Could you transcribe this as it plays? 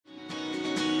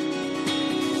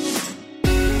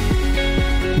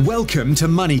Welcome to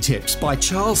Money Tips by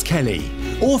Charles Kelly,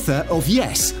 author of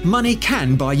Yes, Money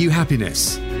Can Buy You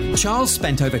Happiness. Charles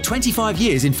spent over 25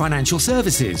 years in financial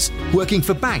services, working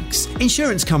for banks,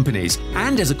 insurance companies,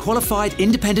 and as a qualified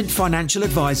independent financial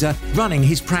advisor running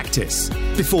his practice,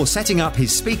 before setting up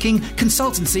his speaking,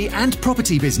 consultancy, and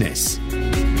property business.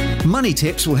 Money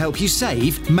Tips will help you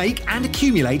save, make, and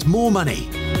accumulate more money,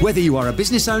 whether you are a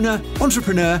business owner,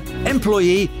 entrepreneur,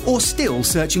 employee, or still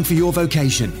searching for your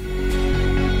vocation.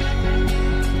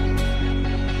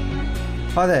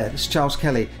 Hi there, this is Charles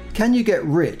Kelly. Can you get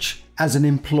rich as an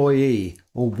employee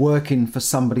or working for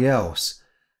somebody else?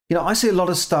 You know, I see a lot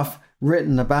of stuff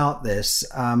written about this.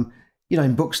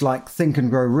 In books like Think and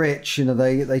Grow Rich,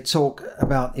 they talk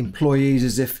about employees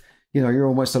as if, you're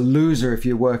almost a loser if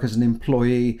you work as an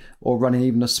employee or running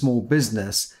even a small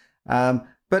business.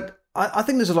 But I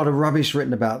think there's a lot of rubbish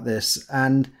written about this.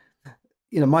 And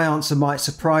my answer might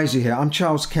surprise you here. I'm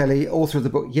Charles Kelly, author of the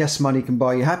book, Yes, Money Can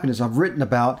Buy You Happiness. I've written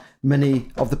about many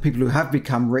of the people who have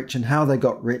become rich and how they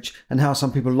got rich and how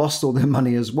some people lost all their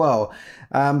money as well.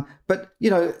 But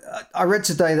I read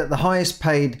today that the highest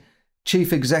paid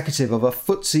chief executive of a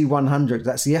FTSE 100,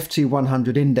 that's the FT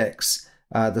 100 index,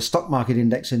 the stock market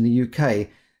index in the UK,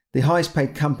 the highest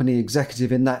paid company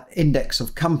executive in that index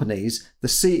of companies, the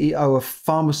CEO of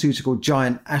pharmaceutical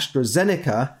giant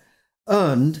AstraZeneca,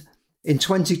 earned in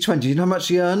 2020, you know how much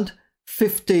he earned?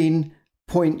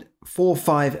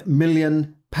 £15.45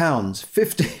 million.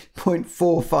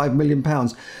 £15.45 million.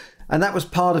 And that was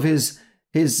part of his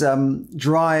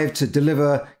drive to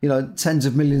deliver, tens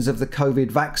of millions of the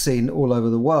COVID vaccine all over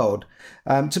the world.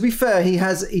 To be fair,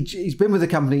 he's been with the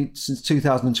company since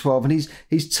 2012, and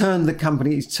he's turned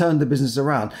the business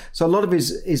around. So a lot of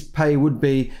his pay would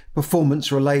be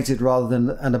performance related rather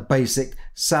than a basic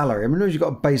salary. I mean, if you've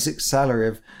got a basic salary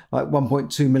of like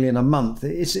 1.2 million a month,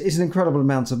 it's an incredible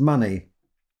amount of money.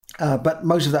 But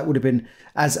most of that would have been,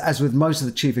 as with most of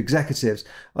the chief executives,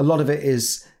 a lot of it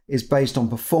is based on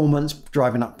performance,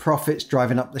 driving up profits,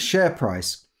 driving up the share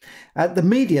price. At the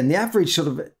median, the average sort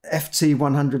of FT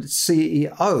 100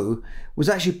 CEO was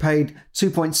actually paid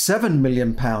 £2.7 million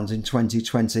in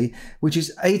 2020, which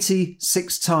is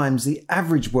 86 times the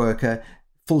average worker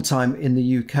full-time in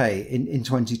the UK in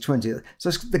 2020.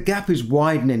 So the gap is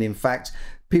widening, in fact.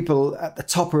 People at the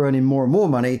top are earning more and more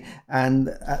money, and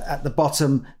at the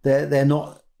bottom, they're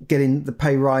not getting the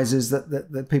pay rises that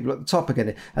the people at the top are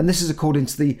getting. And this is according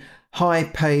to the High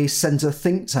Pay Centre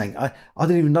think tank. I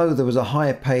didn't even know there was a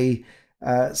High Pay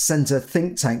Centre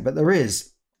think tank, but there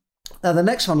is. Now, the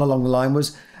next one along the line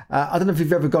was, I don't know if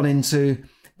you've ever gone in to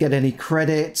get any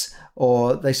credit,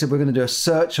 or they said, we're going to do a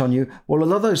search on you. Well, a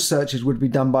lot of those searches would be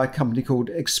done by a company called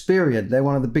Experian. They're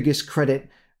one of the biggest credit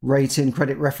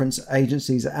reference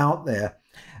agencies out there.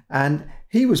 And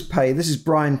he was paid, this is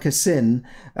Brian Cassin,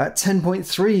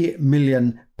 £10.3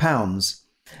 million.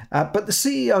 But the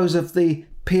CEOs of the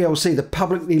PLC, the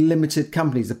publicly limited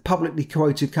companies, the publicly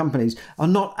quoted companies, are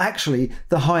not actually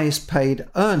the highest paid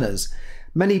earners.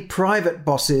 Many private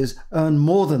bosses earn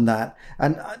more than that.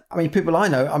 And I mean, people I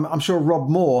know, I'm sure Rob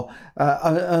Moore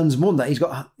earns more than that. He's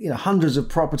got hundreds of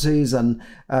properties and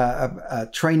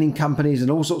training companies and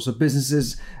all sorts of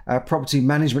businesses, property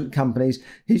management companies.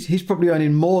 He's probably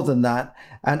earning more than that.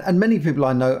 And many people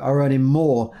I know are earning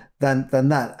more than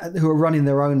that, who are running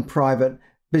their own private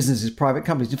businesses, private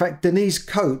companies. In fact, Denise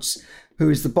Coates, who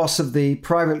is the boss of the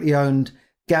privately owned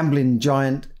gambling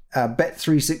giant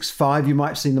Bet365, you might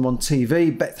have seen them on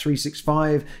TV,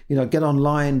 Bet365, get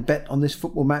online, bet on this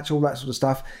football match, all that sort of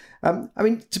stuff. I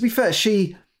mean, to be fair,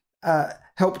 she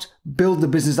helped build the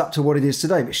business up to what it is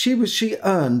today, but she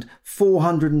earned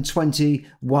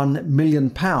 £421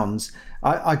 million.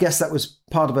 I guess that was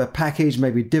part of her package,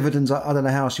 maybe dividends. I don't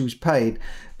know how she was paid,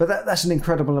 but that's an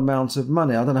incredible amount of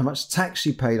money. I don't know how much tax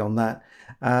she paid on that.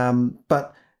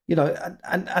 But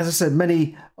and as I said,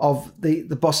 many of the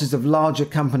bosses of larger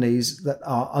companies that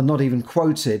are not even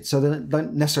quoted, so they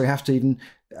don't necessarily have to even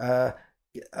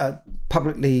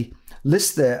publicly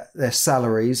list their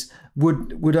salaries,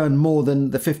 would earn more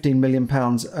than the £15 million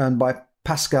earned by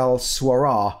Pascal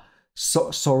Seurat.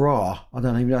 I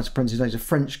don't even know how to pronounce his name. He's a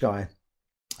French guy.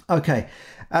 Okay,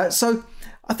 so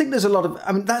I think there's a lot of,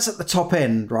 that's at the top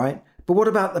end, right? But what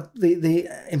about the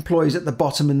employees at the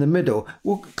bottom in the middle?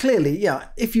 Well, clearly,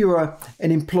 if you're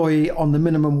an employee on the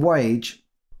minimum wage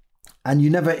and you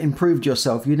never improved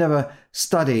yourself, you never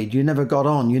studied, you never got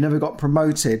on, you never got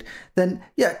promoted, then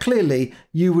clearly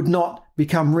you would not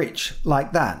become rich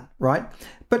like that, right?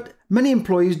 But many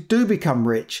employees do become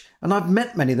rich, and I've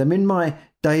met many of them in my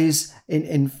days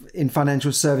in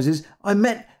financial services. I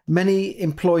met many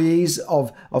employees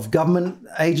of government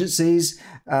agencies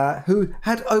who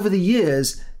had over the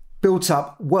years built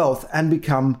up wealth and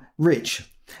become rich.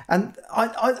 And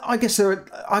I guess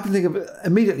I can think of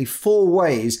immediately 4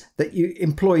 ways that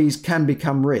employees can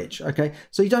become rich. Okay,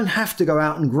 so you don't have to go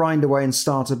out and grind away and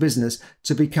start a business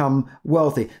to become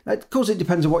wealthy. Of course, it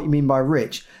depends on what you mean by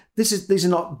rich. These are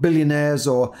not billionaires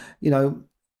or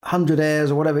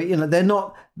 100aires or whatever. They're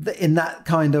not in that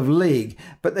kind of league,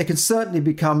 but they can certainly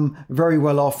become very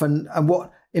well off and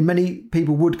what in many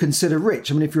people would consider rich.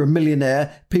 I mean, if you're a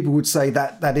millionaire, people would say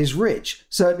that is rich,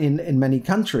 certainly in many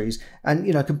countries. And,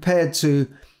 compared to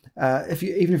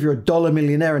even if you're a dollar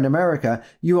millionaire in America,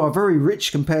 you are very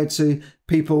rich compared to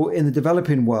people in the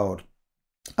developing world.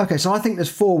 Okay, so I think there's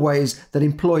 4 ways that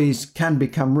employees can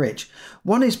become rich.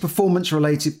 One is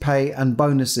performance-related pay and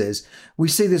bonuses. We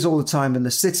see this all the time in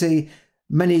the city.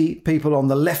 Many people on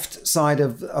the left side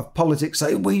of politics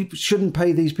say we shouldn't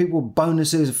pay these people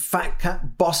bonuses, fat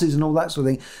cat bosses and all that sort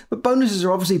of thing. But bonuses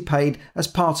are obviously paid as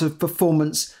part of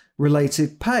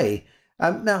performance-related pay.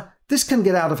 Now, this can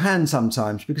get out of hand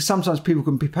sometimes because sometimes people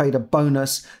can be paid a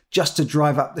bonus just to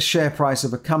drive up the share price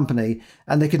of a company.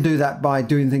 And they can do that by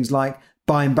doing things like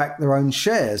buying back their own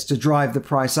shares to drive the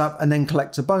price up and then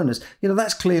collect a bonus.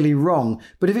 That's clearly wrong.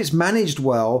 But if it's managed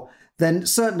well, then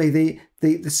certainly the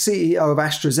CEO of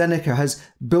AstraZeneca has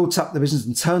built up the business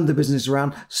and turned the business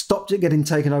around, stopped it getting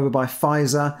taken over by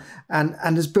Pfizer, and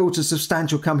has built a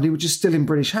substantial company which is still in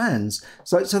British hands.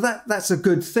 So that's a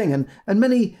good thing. And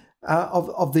many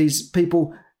of these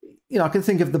people, I can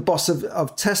think of the boss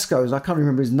of Tesco's. I can't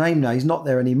remember his name now. He's not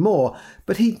there anymore.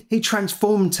 But he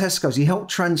transformed Tesco's. He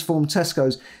helped transform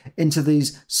Tesco's into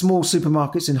these small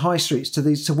supermarkets in high streets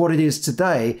to what it is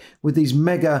today with these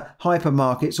mega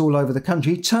hypermarkets all over the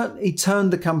country. He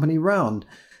turned the company round.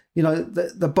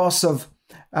 The boss of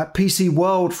PC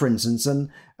World, for instance, and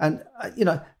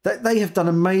they have done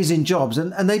amazing jobs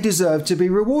and they deserve to be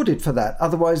rewarded for that.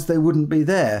 Otherwise, they wouldn't be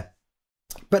there.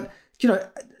 But,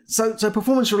 So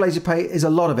performance-related pay is a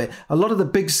lot of it. A lot of the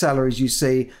big salaries you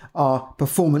see are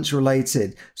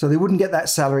performance-related. So they wouldn't get that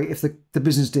salary if the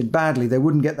business did badly. They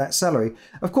wouldn't get that salary.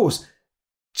 Of course,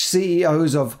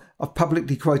 CEOs of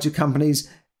publicly quoted companies,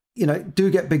 do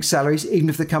get big salaries, even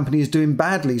if the company is doing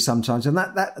badly sometimes. And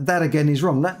that again is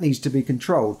wrong. That needs to be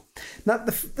controlled. Now,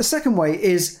 the second way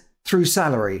is through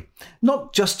salary.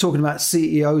 Not just talking about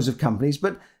CEOs of companies,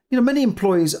 but many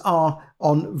employees are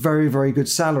on very, very good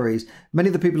salaries. Many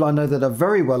of the people I know that are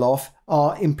very well off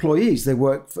are employees. They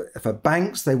work for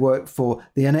banks, they work for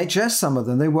the NHS, some of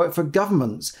them, they work for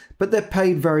governments, but they're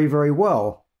paid very, very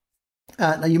well.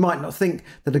 Now, you might not think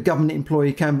that a government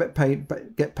employee can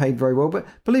get paid very well, but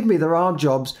believe me, there are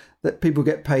jobs that people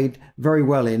get paid very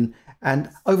well in. And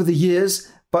over the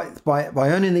years, by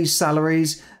earning these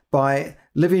salaries, by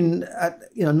living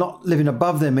not living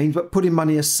above their means, but putting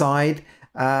money aside,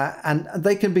 and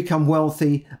they can become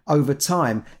wealthy over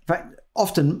time. In fact,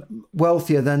 often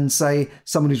wealthier than, say,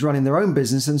 someone who's running their own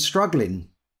business and struggling.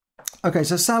 Okay,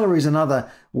 so salary is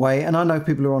another way, and I know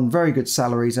people are on very good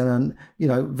salaries and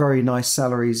very nice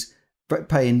salaries, but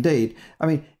pay indeed. I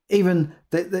mean, even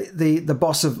the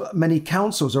boss of many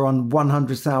councils are on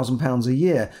 £100,000 a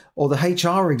year, or the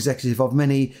HR executive of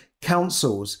many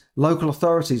councils, local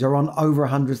authorities are on over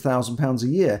 £100,000 a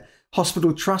year.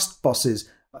 Hospital trust bosses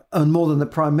earn more than the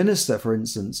Prime Minister, for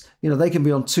instance. They can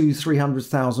be on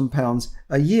 £200,000-300,000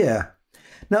 a year.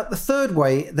 Now, the third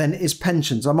way then is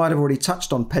pensions. I might have already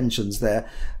touched on pensions there,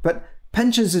 but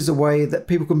pensions is a way that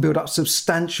people can build up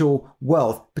substantial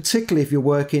wealth, particularly if you're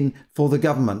working for the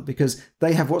government, because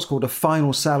they have what's called a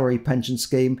final salary pension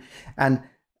scheme. And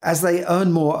as they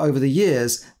earn more over the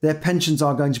years, their pensions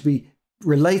are going to be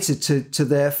related to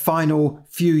their final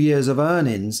few years of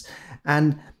earnings.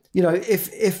 And,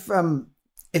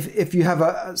 if you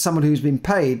have someone who's been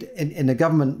paid in a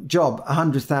government job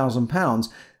 £100,000,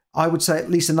 I would say at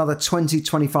least another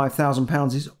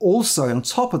 £20,000-25,000 is also on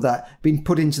top of that being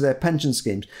put into their pension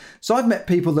schemes. So I've met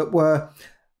people that were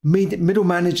middle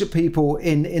manager people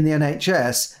in the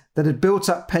NHS that had built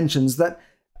up pensions that,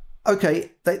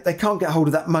 okay, they can't get hold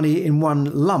of that money in one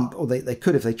lump, or they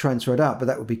could if they transfer it out, but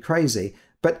that would be crazy.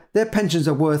 But their pensions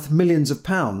are worth millions of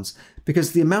pounds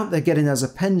because the amount they're getting as a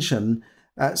pension,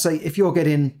 say if you're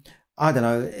getting, I don't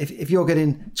know, if you're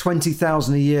getting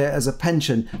 20,000 a year as a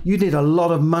pension, you need a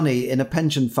lot of money in a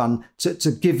pension fund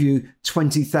to give you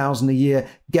 20,000 a year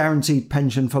guaranteed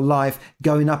pension for life,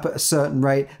 going up at a certain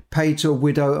rate, paid to a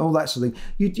widow, all that sort of thing.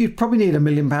 You'd probably need £1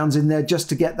 million in there just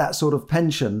to get that sort of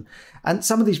pension. And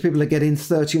some of these people are getting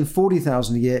 30 and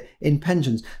 40,000 a year in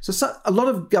pensions. So a lot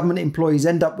of government employees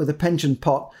end up with a pension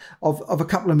pot of a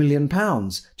couple of £1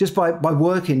 million just by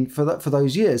working for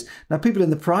those years. Now, people in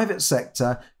the private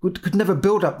sector could never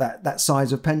build up that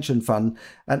size of pension fund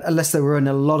unless they were earning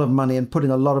a lot of money and putting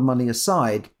a lot of money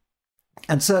aside.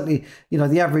 And certainly,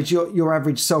 the average, your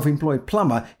average self-employed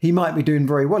plumber, he might be doing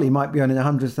very well. He might be earning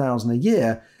 100,000 a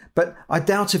year. But I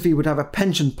doubt if he would have a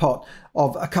pension pot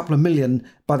of a couple of million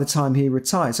by the time he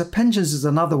retires. So pensions is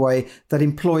another way that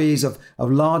employees of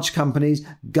large companies,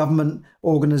 government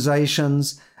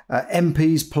organisations,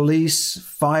 MPs, police,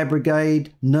 fire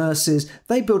brigade, nurses,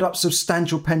 they build up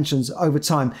substantial pensions over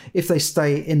time if they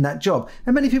stay in that job.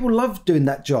 And many people love doing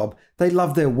that job. They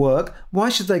love their work. Why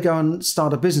should they go and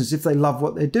start a business if they love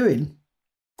what they're doing?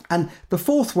 And the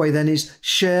fourth way then is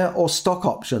share or stock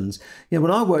options.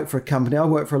 When I worked for a company, I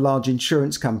worked for a large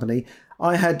insurance company.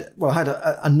 I had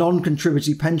a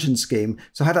non-contributory pension scheme.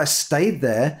 So had I stayed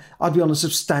there, I'd be on a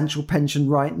substantial pension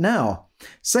right now.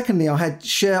 Secondly, I had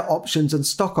share options and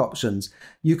stock options.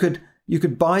 You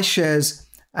could buy shares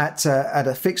at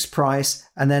a fixed price,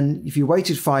 and then if you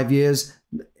waited 5 years,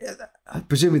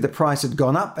 presumably the price had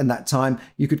gone up in that time,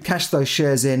 you could cash those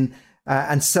shares in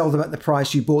and sell them at the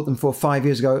price you bought them for 5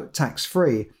 years ago,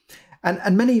 tax-free.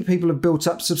 And many people have built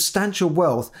up substantial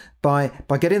wealth by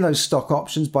getting those stock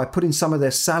options, by putting some of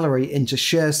their salary into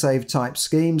share save type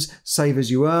schemes, save as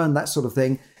you earn, that sort of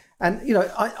thing. And,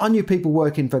 I knew people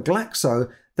working for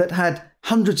Glaxo that had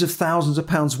hundreds of thousands of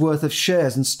pounds worth of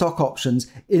shares and stock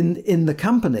options in the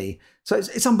company. So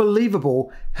it's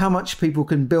unbelievable how much people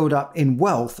can build up in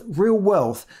wealth, real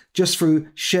wealth, just through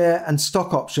share and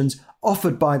stock options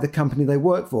offered by the company they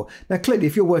work for. Now, clearly,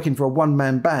 if you're working for a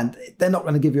one-man band, they're not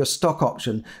going to give you a stock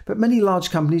option. But many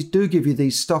large companies do give you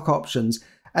these stock options.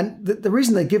 And the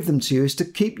reason they give them to you is to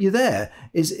keep you there,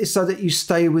 is so that you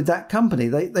stay with that company.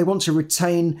 They want to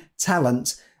retain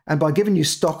talent. And by giving you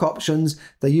stock options,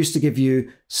 they used to give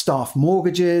you staff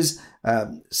mortgages,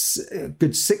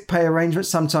 good sick pay arrangements,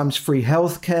 sometimes free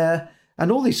healthcare,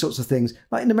 and all these sorts of things.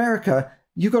 Like in America,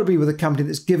 you've got to be with a company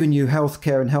that's given you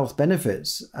healthcare and health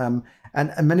benefits. And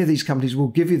many of these companies will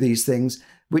give you these things,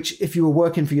 which if you were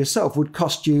working for yourself would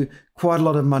cost you quite a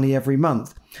lot of money every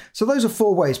month. So those are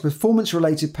four ways: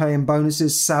 performance-related pay and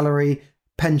bonuses, salary,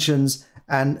 pensions,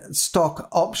 and stock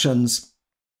options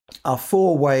are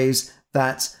four ways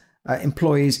that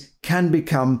employees can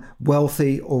become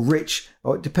wealthy or rich,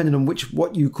 or depending on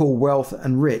what you call wealth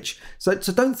and rich. So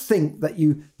don't think that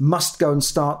you must go and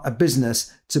start a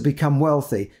business to become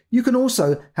wealthy. You can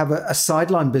also have a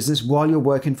sideline business while you're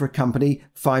working for a company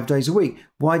 5 days a week.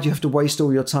 Why do you have to waste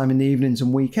all your time in the evenings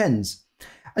and weekends?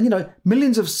 And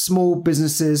millions of small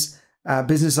businesses,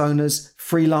 business owners,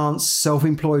 freelance,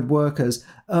 self-employed workers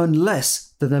earn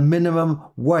less than a minimum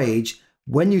wage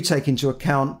when you take into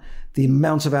account the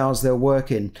amount of hours they're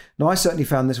working. Now, I certainly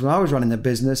found this when I was running a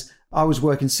business. I was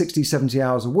working 60, 70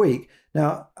 hours a week.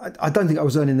 Now, I don't think I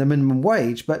was earning the minimum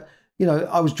wage, but,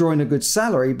 I was drawing a good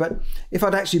salary. But if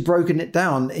I'd actually broken it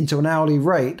down into an hourly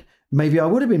rate, maybe I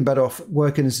would have been better off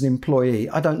working as an employee.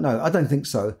 I don't know. I don't think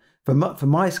so for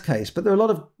my case. But there are a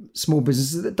lot of small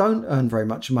businesses that don't earn very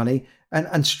much money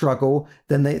and struggle.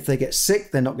 Then if they get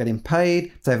sick, they're not getting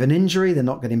paid. If they have an injury, they're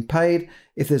not getting paid.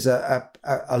 If there's a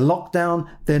lockdown,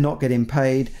 they're not getting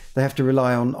paid. They have to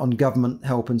rely on government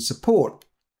help and support.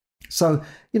 So,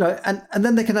 and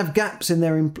then they can have gaps in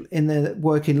their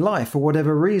working life for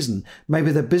whatever reason.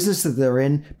 Maybe the business that they're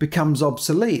in becomes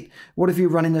obsolete. What if you're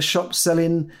running a shop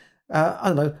selling,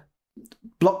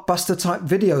 blockbuster type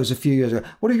videos a few years ago?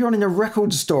 What if you're running a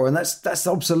record store and that's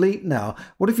obsolete now?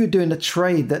 What if you're doing a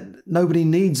trade that nobody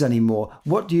needs anymore?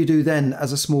 What do you do then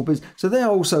as a small business? So they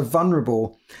are also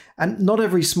vulnerable, and not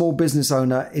every small business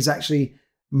owner is actually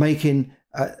making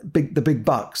the big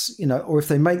bucks, or if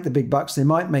they make the big bucks, they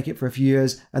might make it for a few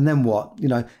years and then what,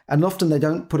 and often they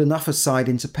don't put enough aside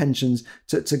into pensions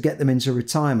to get them into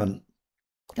retirement.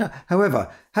 However,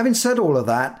 having said all of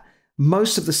that,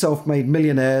 most of the self-made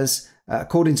millionaires,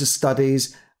 according to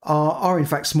studies, are in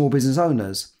fact small business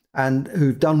owners and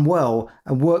who've done well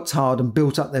and worked hard and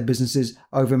built up their businesses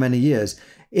over many years.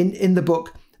 In the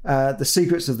book, The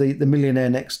Secrets of the Millionaire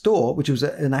Next Door, which was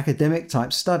an academic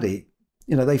type study,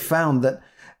 they found that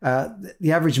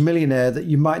the average millionaire that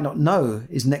you might not know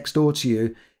is next door to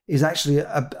you is actually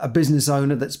a business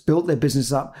owner that's built their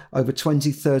business up over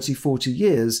 20, 30, 40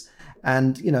 years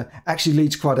and, actually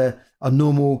leads quite a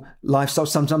normal lifestyle,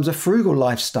 sometimes a frugal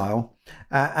lifestyle,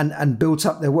 and built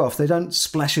up their wealth. They don't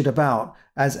splash it about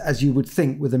as you would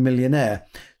think with a millionaire.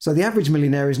 So the average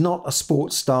millionaire is not a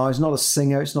sports star, is not a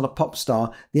singer, it's not a pop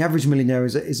star. The average millionaire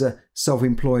is a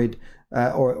self-employed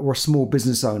or a small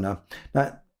business owner.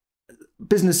 Now,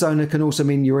 business owner can also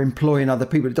mean you're employing other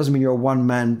people. It doesn't mean you're a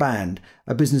one-man band.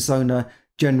 A business owner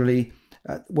generally,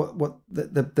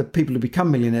 the people who become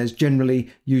millionaires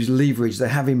generally use leverage. They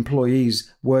have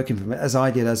employees working for them, as I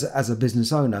did as a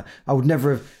business owner. I would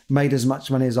never have made as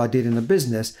much money as I did in a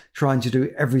business trying to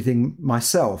do everything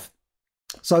myself.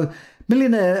 So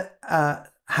millionaire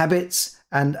habits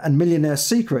and millionaire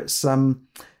secrets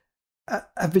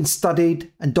have been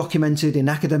studied and documented in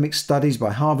academic studies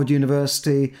by Harvard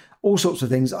University, all sorts of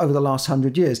things over the last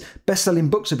 100 years. Best-selling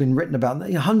books have been written about,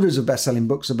 hundreds of best-selling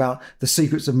books about the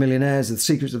secrets of millionaires, the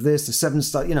secrets of this, the 7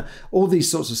 stuff, all these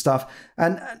sorts of stuff.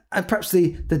 And perhaps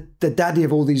the daddy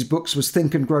of all these books was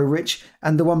Think and Grow Rich,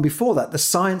 and the one before that, The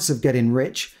Science of Getting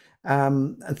Rich,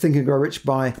 and Think and Grow Rich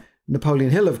by Napoleon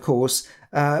Hill, of course,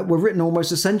 were written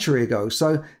almost a century ago.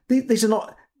 So these are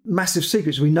not massive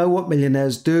secrets. We know what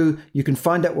millionaires do. You can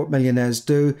find out what millionaires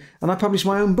do. And I published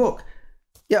my own book.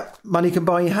 Yeah, money can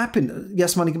buy you happiness.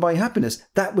 Yes, money can buy you happiness.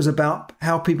 That was about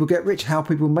how people get rich, how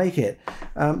people make it.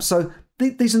 So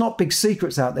these are not big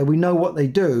secrets out there. We know what they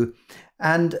do.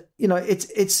 And,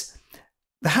 it's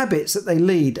the habits that they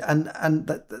lead and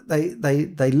that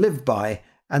they live by,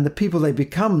 and the people they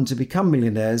become to become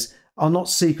millionaires are not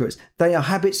secrets. They are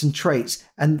habits and traits,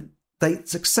 and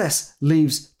success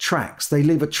leaves tracks. They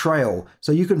leave a trail.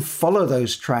 So you can follow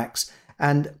those tracks.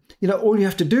 And, all you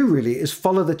have to do really is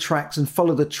follow the tracks and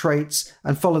follow the traits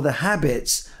and follow the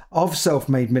habits of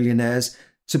self-made millionaires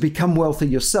to become wealthy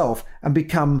yourself and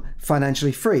become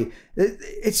financially free.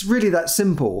 It's really that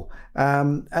simple.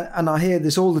 And I hear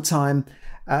this all the time.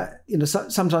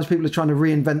 Sometimes people are trying to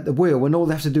reinvent the wheel when all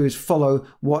they have to do is follow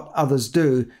what others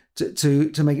do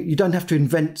to make it. You don't have to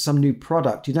invent some new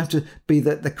product. You don't have to be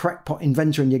the crackpot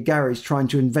inventor in your garage trying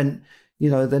to invent,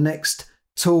 the next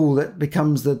tool that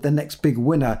becomes the next big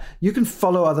winner. You can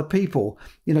follow other people.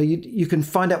 You can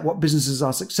find out what businesses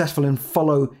are successful and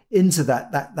follow into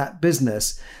that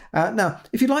business. Now,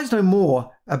 if you'd like to know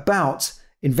more about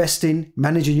investing,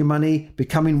 managing your money,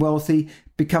 becoming wealthy,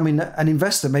 becoming an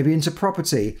investor, maybe into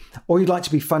property, or you'd like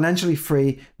to be financially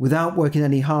free without working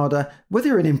any harder, whether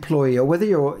you're an employee or whether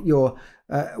you're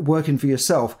working for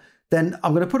yourself, then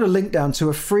I'm going to put a link down to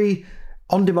a free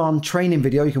on-demand training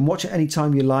video. You can watch it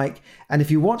anytime you like. And if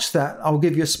you watch that, I'll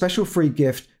give you a special free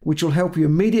gift, which will help you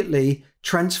immediately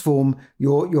transform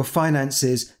your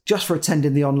finances just for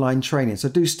attending the online training. So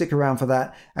do stick around for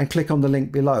that and click on the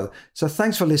link below. So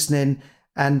thanks for listening,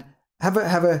 and have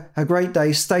a great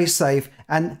day. Stay safe,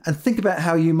 and think about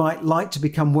how you might like to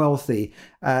become wealthy.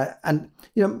 And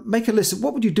make a list of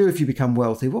what would you do if you become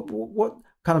wealthy. What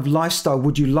kind of lifestyle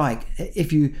would you like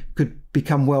if you could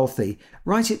become wealthy?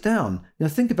 Write it down.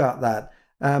 Think about that.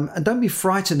 And don't be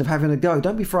frightened of having a go.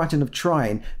 Don't be frightened of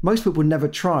trying. Most people never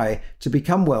try to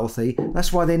become wealthy.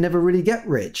 That's why they never really get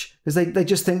rich, because they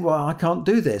just think, well, I can't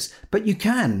do this. But you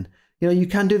can. You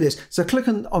can do this. So click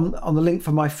on the link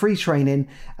for my free training,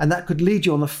 and that could lead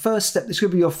you on the first step. This could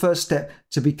be your first step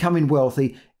to becoming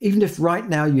wealthy. Even if right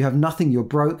now you have nothing, you're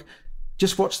broke,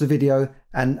 just watch the video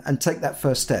and take that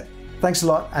first step. Thanks a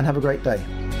lot, and have a great day.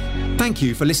 Thank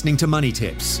you for listening to Money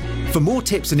Tips. For more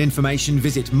tips and information,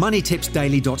 visit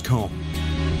moneytipsdaily.com.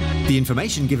 The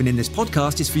information given in this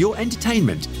podcast is for your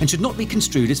entertainment and should not be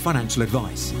construed as financial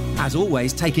advice. As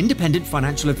always, take independent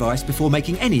financial advice before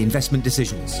making any investment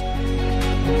decisions.